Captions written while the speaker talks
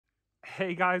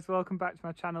Hey guys, welcome back to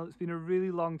my channel. It's been a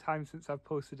really long time since I've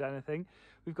posted anything.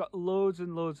 We've got loads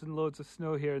and loads and loads of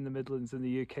snow here in the Midlands in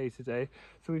the UK today.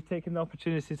 So we've taken the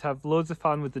opportunity to have loads of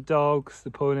fun with the dogs,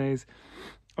 the ponies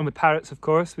and the parrots, of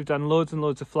course. We've done loads and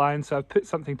loads of flying, so I've put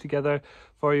something together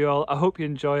for you all. I hope you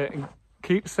enjoy it and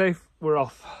keep safe. We're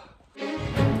off.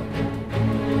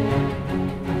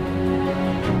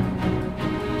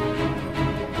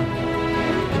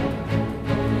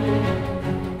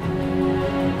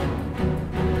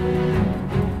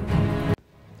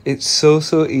 It's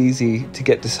so easy to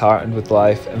get disheartened with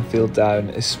life and feel down,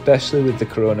 especially with the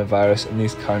coronavirus and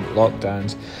these current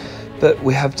lockdowns. But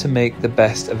we have to make the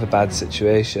best of a bad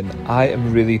situation. I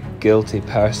am really guilty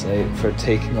personally for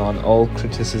taking on all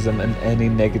criticism and any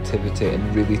negativity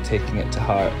and really taking it to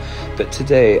heart. But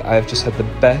today I have just had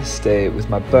the best day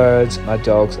with my birds, my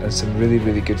dogs and some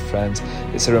really good friends.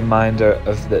 It's a reminder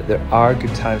of that there are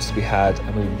good times to be had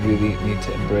and we really need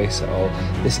to embrace it all.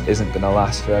 This isn't going to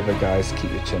last forever, guys.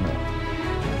 Keep your chin up.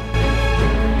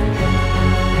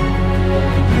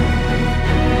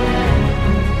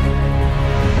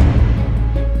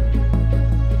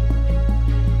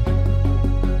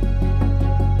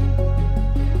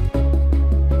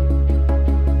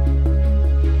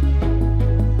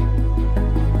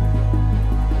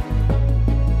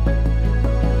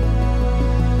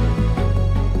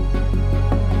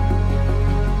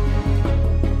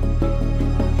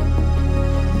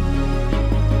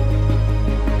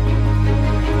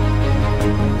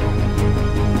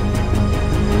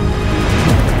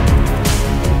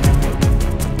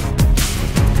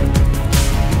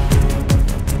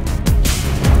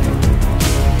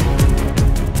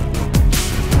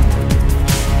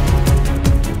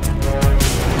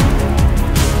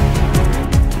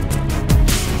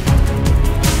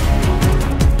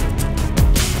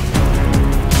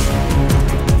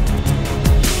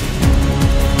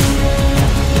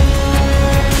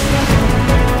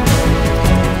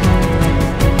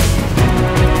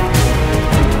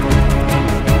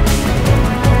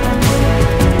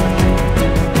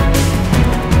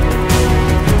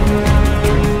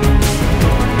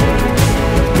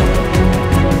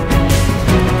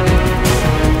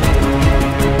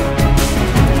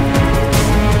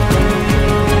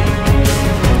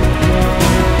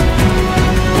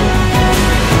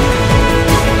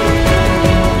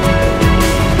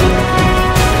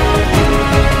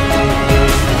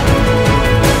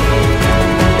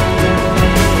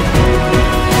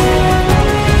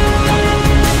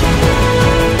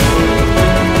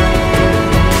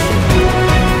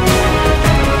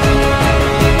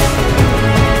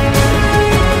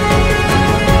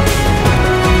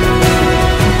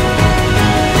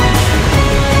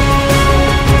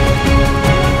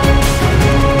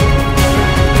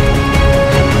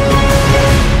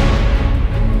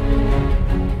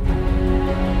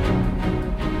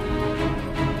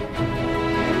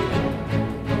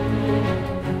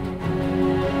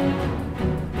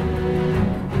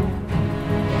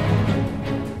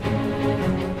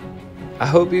 I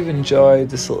hope you've enjoyed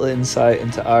this little insight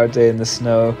into our day in the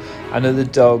snow. I know the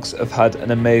dogs have had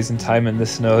an amazing time in the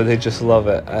snow. They just love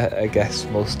it. I guess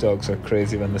most dogs are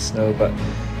crazy when the snow, but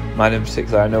mine in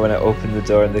particular, I know when I open the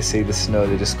door and they see the snow,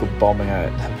 they just go bombing out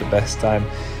and have the best time.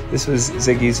 This was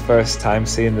Ziggy's first time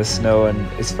seeing the snow and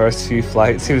his first few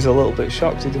flights. He was a little bit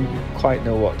shocked. He didn't quite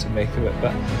know what to make of it,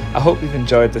 but I hope you've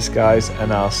enjoyed this, guys,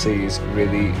 and I'll see you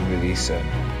really soon.